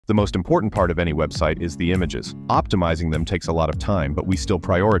The most important part of any website is the images. Optimizing them takes a lot of time, but we still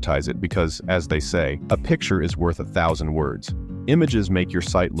prioritize it because, as they say, a picture is worth 1,000 words. Images make your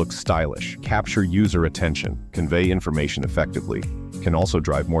site look stylish, capture user attention, convey information effectively, can also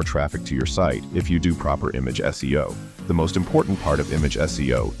drive more traffic to your site if you do proper image SEO. The most important part of image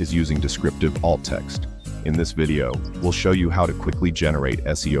SEO is using descriptive alt text. In this video, we'll show you how to quickly generate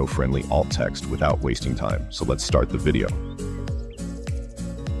SEO-friendly alt text without wasting time. So let's start the video.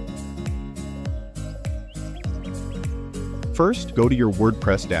 First, go to your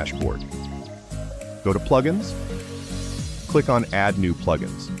WordPress dashboard. Go to Plugins. Click on Add New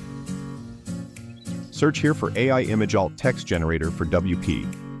Plugins. Search here for AI Image Alt Text Generator for WP.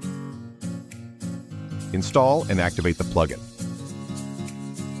 Install and activate the plugin.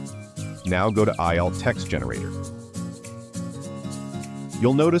 Now go to iAlt Text Generator.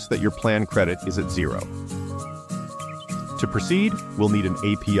 You'll notice that your plan credit is at 0. To proceed, we'll need an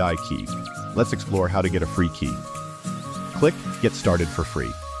API key. Let's explore how to get a free key. Click Get Started for free.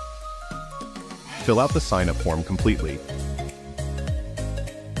 Fill out the sign-up form completely.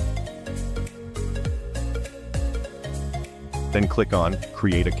 Then click on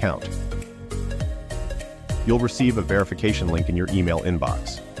Create Account. You'll receive a verification link in your email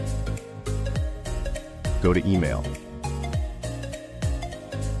inbox. Go to Email.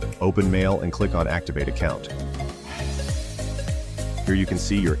 Open Mail and click on Activate Account. Here you can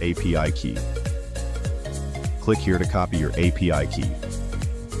see your API key. Click here to copy your API key.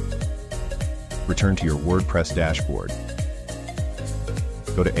 Return to your WordPress dashboard.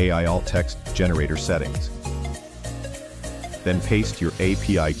 Go to AI Alt Text Generator Settings. Then paste your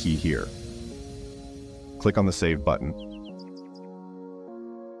API key here. Click on the Save button.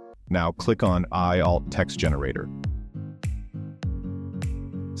 Now click on iAlt Text Generator.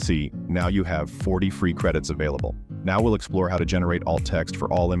 See, now you have 40 free credits available. Now we'll explore how to generate alt text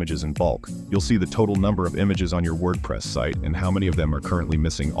for all images in bulk. You'll see the total number of images on your WordPress site and how many of them are currently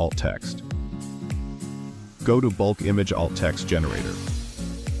missing alt text. Go to Bulk Image Alt Text Generator.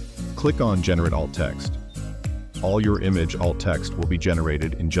 Click on Generate Alt Text. All your image alt text will be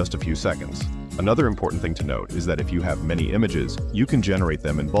generated in just a few seconds. Another important thing to note is that if you have many images, you can generate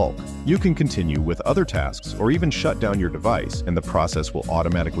them in bulk. You can continue with other tasks or even shut down your device, and the process will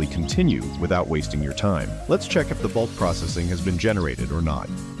automatically continue without wasting your time. Let's check if the bulk processing has been generated or not.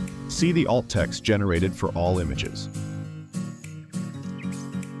 See the alt text generated for all images.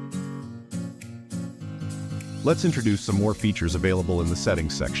 Let's introduce some more features available in the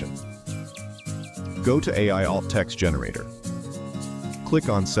Settings section. Go to AI Alt Text Generator. Click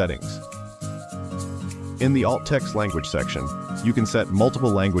on Settings. In the alt text language section, you can set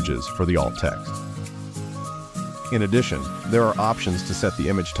multiple languages for the alt text. In addition, there are options to set the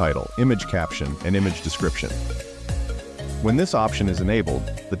image title, image caption, and image description. When this option is enabled,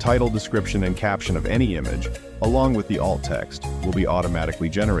 the title, description, and caption of any image, along with the alt text, will be automatically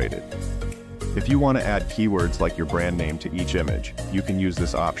generated. If you want to add keywords like your brand name to each image, you can use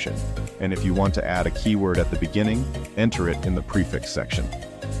this option. And if you want to add a keyword at the beginning, enter it in the prefix section.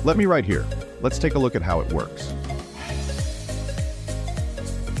 Let me right here. Let's take a look at how it works.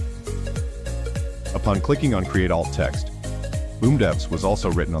 Upon clicking on Create Alt Text, BoomDevs was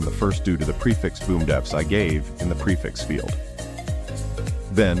also written on the first due to the prefix BoomDevs I gave in the prefix field.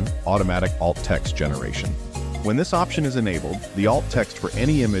 Then, Automatic Alt Text Generation. When this option is enabled, the alt text for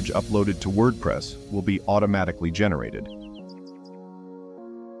any image uploaded to WordPress will be automatically generated.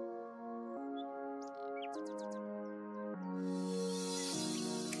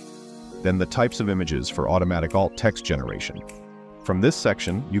 Then the types of images for automatic alt text generation. From this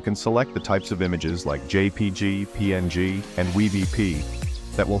section, you can select the types of images like JPG, PNG, and WebP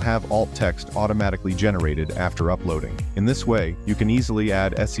that will have alt text automatically generated after uploading. In this way, you can easily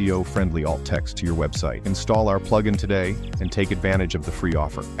add SEO-friendly alt text to your website. Install our plugin today and take advantage of the free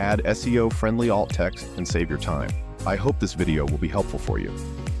offer. Add SEO-friendly alt text and save your time. I hope this video will be helpful for you.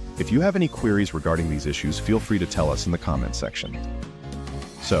 If you have any queries regarding these issues, feel free to tell us in the comment section.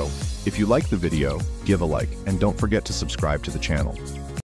 So, if you like the video, give a like and don't forget to subscribe to the channel.